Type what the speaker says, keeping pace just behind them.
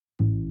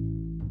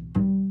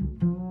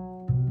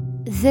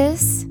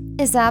This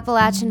is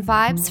Appalachian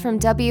Vibes from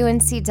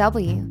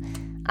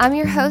WNCW. I'm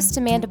your host,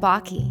 Amanda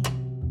Bakke.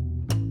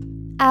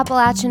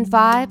 Appalachian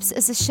Vibes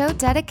is a show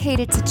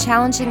dedicated to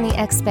challenging the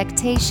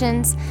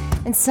expectations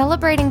and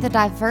celebrating the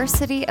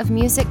diversity of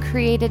music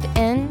created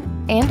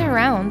in and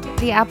around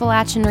the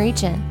Appalachian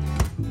region.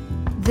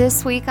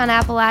 This week on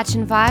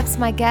Appalachian Vibes,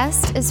 my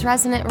guest is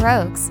Resonant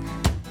Rogues,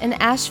 an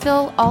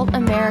Asheville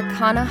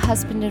alt-Americana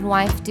husband and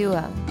wife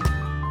duo.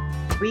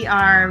 We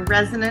are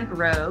Resonant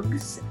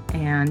Rogues,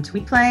 and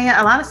we play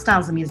a lot of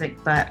styles of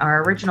music, but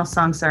our original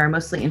songs are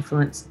mostly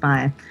influenced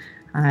by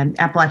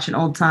Appalachian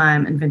old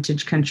time and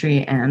vintage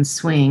country and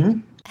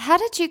swing. How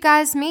did you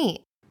guys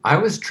meet? I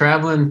was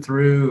traveling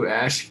through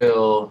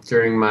Asheville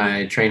during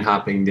my train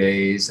hopping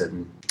days,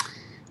 and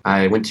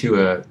I went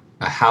to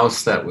a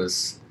house that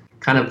was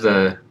kind of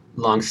the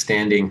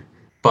long-standing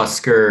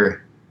busker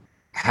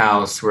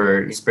house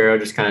where Sparrow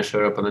just kind of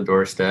showed up on the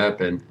doorstep,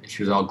 and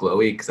she was all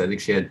glowy because I think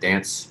she had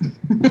dance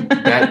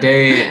that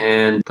day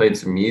and played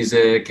some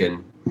music,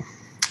 and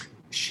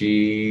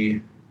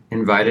she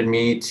invited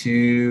me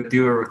to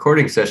do a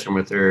recording session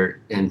with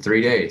her in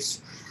 3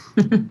 days.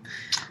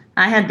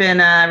 I had been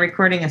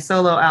recording a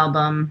solo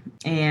album,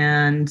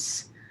 and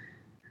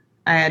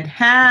I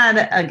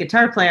had a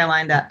guitar player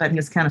lined up, but he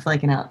was kind of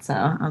flaking out. So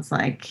I was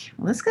like,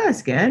 well, this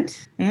guy's good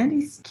and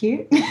he's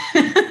cute.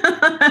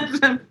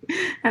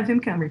 Have him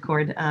come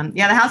record.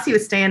 The house he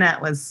was staying at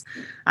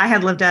I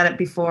had lived at it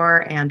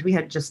before, and I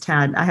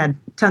had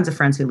tons of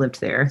friends who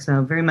lived there.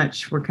 So very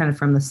much we're kind of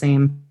from the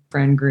same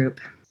friend group.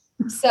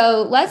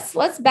 So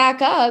let's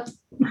back up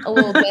a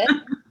little bit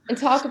and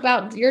talk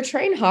about your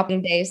train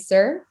hopping days,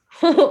 sir.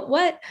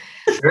 What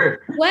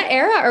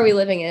era are we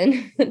living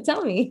in?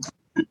 Tell me.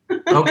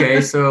 Okay,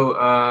 so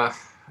I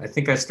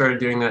think I started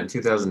doing that in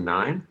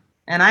 2009.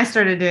 And I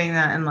started doing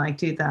that in like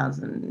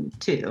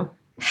 2002.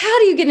 How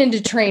do you get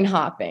into train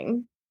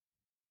hopping?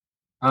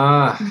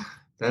 That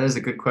is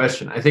a good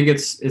question. I think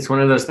it's one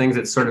of those things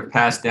that's sort of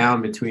passed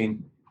down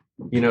between,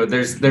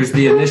 there's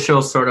the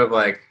initial sort of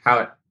like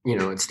how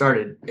it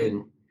started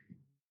in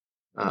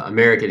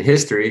American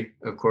history.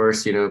 Of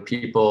course,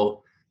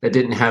 people that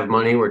didn't have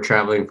money were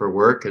traveling for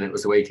work, and it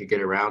was a way you could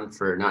get around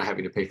for not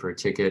having to pay for a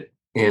ticket.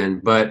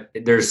 But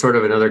there's sort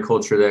of another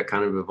culture that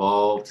kind of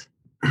evolved,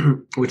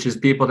 which is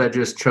people that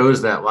just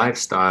chose that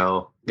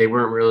lifestyle. They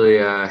weren't really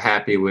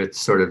happy with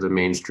sort of the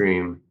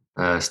mainstream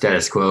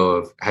status quo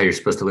of how you're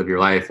supposed to live your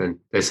life, and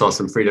they saw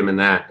some freedom in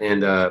that.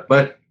 And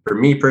but for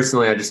me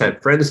personally, I just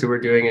had friends who were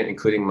doing it,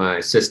 including my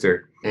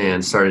sister,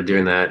 and started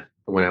doing that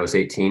when I was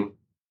 18.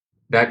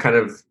 That kind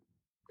of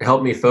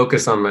helped me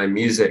focus on my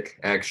music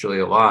actually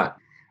a lot.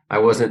 I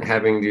wasn't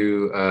having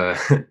to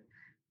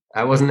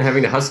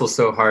hustle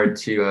so hard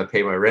to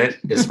pay my rent,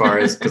 as far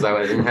as because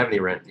I didn't have any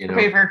rent,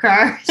 Pay for a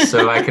car.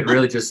 So I could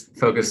really just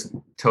focus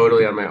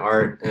totally on my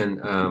art,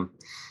 and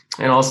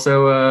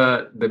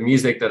also the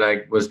music that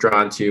I was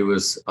drawn to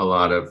was a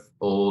lot of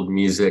old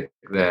music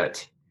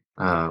that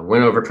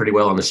went over pretty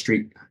well on the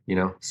street,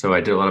 So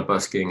I did a lot of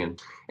busking,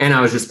 and I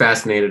was just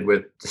fascinated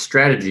with the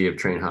strategy of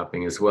train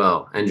hopping as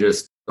well, and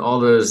just all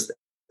those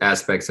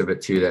aspects of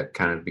it too that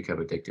kind of become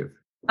addictive.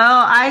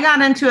 Oh, I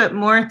got into it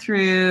more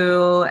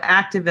through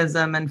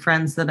activism and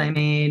friends that I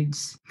made.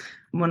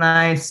 When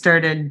I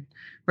started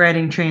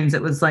riding trains,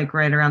 it was like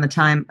right around the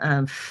time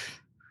of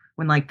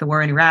when like the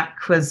war in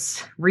Iraq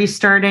was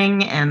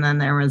restarting. And then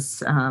there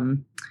was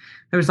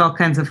all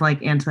kinds of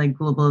like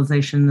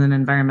anti-globalization and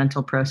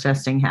environmental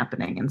protesting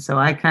happening. And so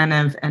I kind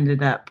of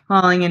ended up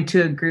falling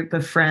into a group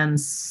of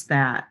friends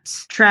that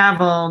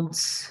traveled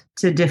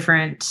to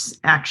different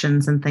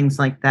actions and things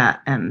like that.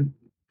 And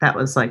that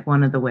was like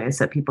one of the ways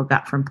that people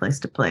got from place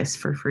to place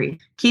for free.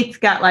 Keith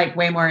got like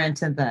way more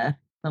into the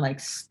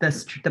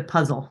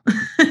puzzle,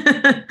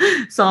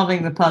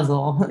 solving the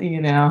puzzle.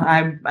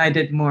 I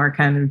did more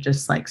kind of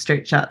just like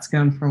straight shots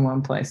going from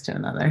one place to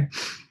another.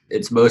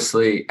 It's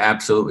mostly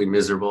absolutely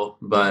miserable,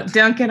 but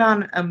don't get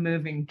on a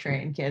moving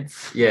train,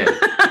 kids. Yeah,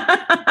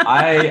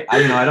 I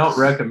don't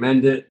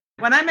recommend it.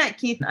 When I met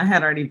Keith, I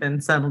had already been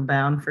settled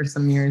down for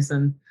some years,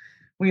 and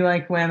we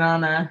like went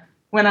on a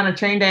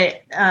train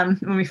date.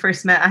 When we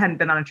first met, I hadn't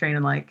been on a train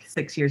in like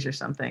 6 years or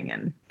something.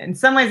 And in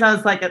some ways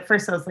at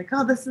first I was like,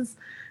 oh, this is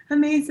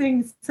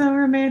amazing. So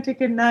romantic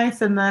and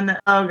nice. And then,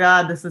 oh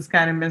God, this is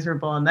kind of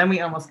miserable. And then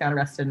we almost got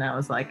arrested. And I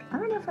was like, I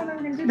don't know if I'm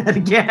ever going to do that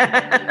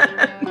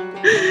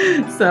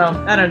again. So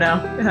I don't know.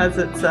 It has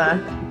its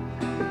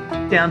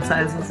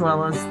downsides as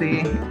well as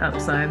the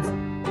upsides.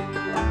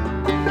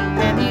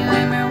 Have you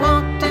ever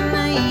walked in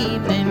the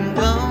evening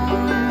glow?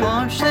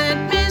 Watch that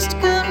mist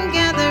come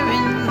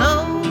gathering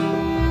low.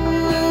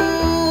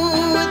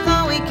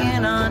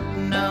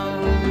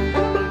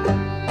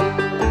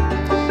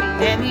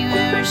 Have you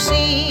ever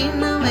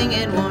seen the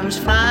winged ones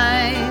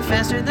fly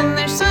faster than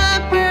their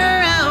supper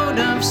out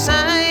of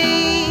sight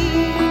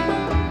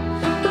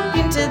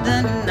into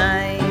the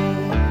night?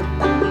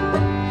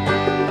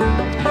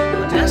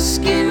 Well,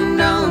 dusk and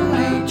dawn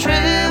we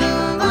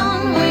travel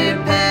on,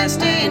 where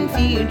past and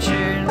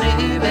future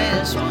live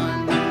as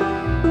one.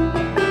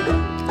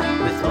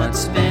 With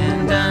what's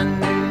been done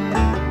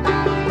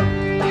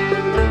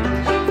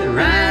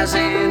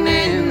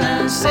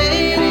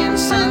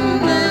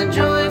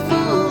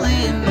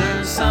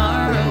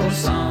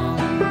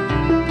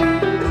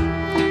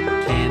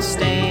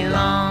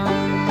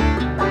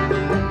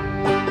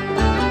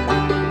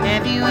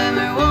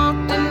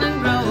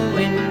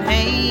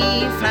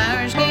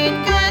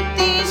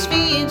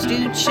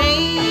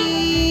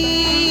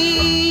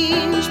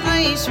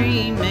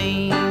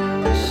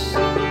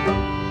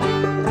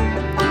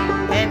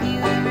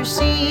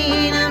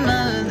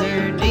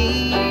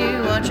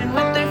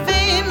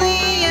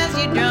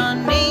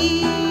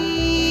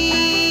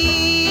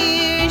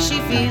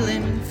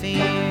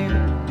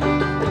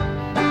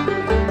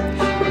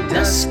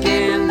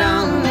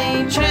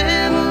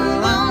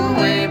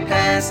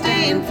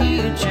and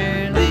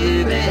future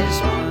live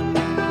as one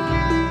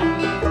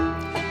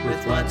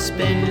with what's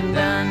been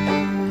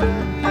done.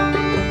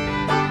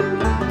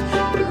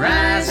 The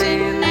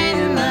rising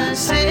and the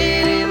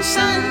setting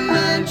sun,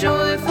 the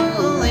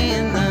joyful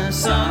and the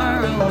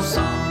sorrow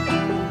song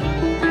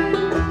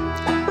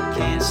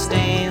can't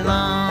stay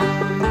long.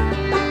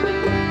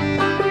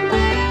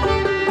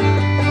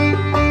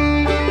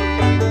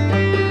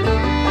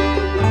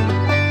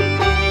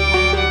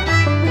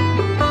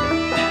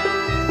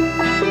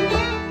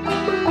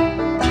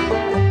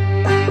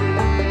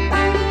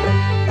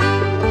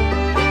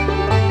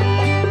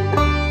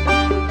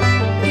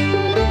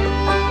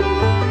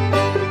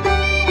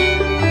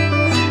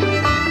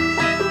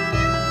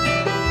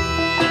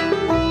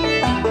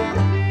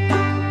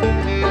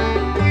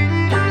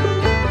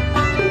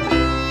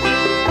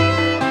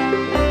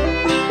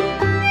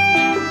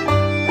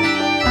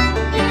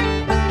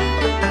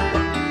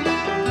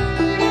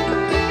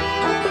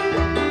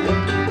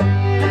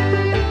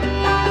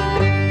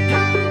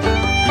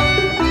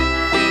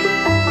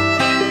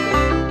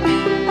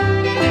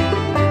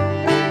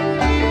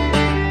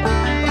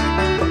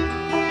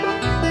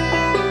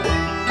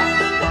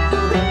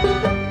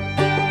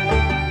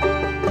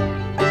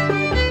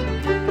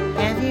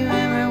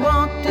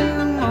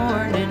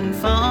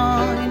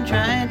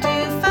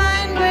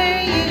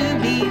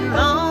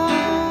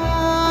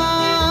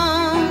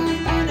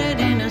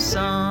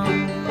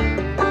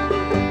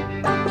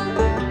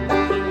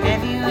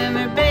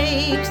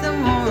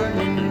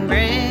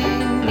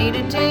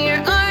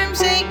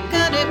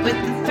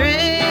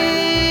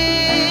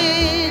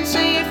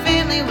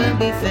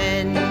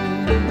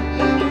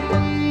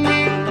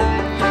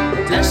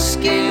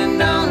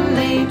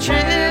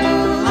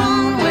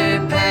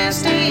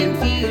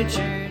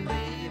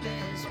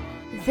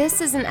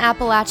 This is an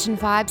Appalachian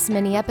Vibes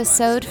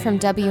mini-episode from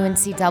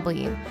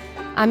WNCW.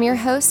 I'm your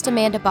host,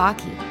 Amanda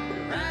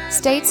Bakke.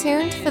 Stay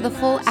tuned for the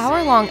full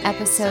hour-long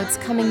episodes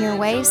coming your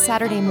way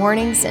Saturday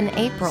mornings in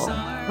April,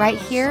 right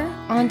here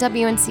on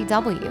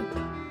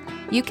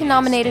WNCW. You can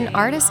nominate an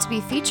artist to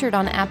be featured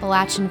on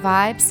Appalachian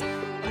Vibes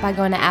by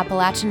going to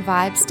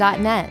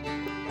AppalachianVibes.net.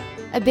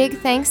 A big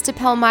thanks to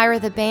Palmyra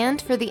the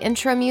Band for the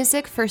intro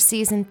music for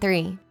Season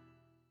 3.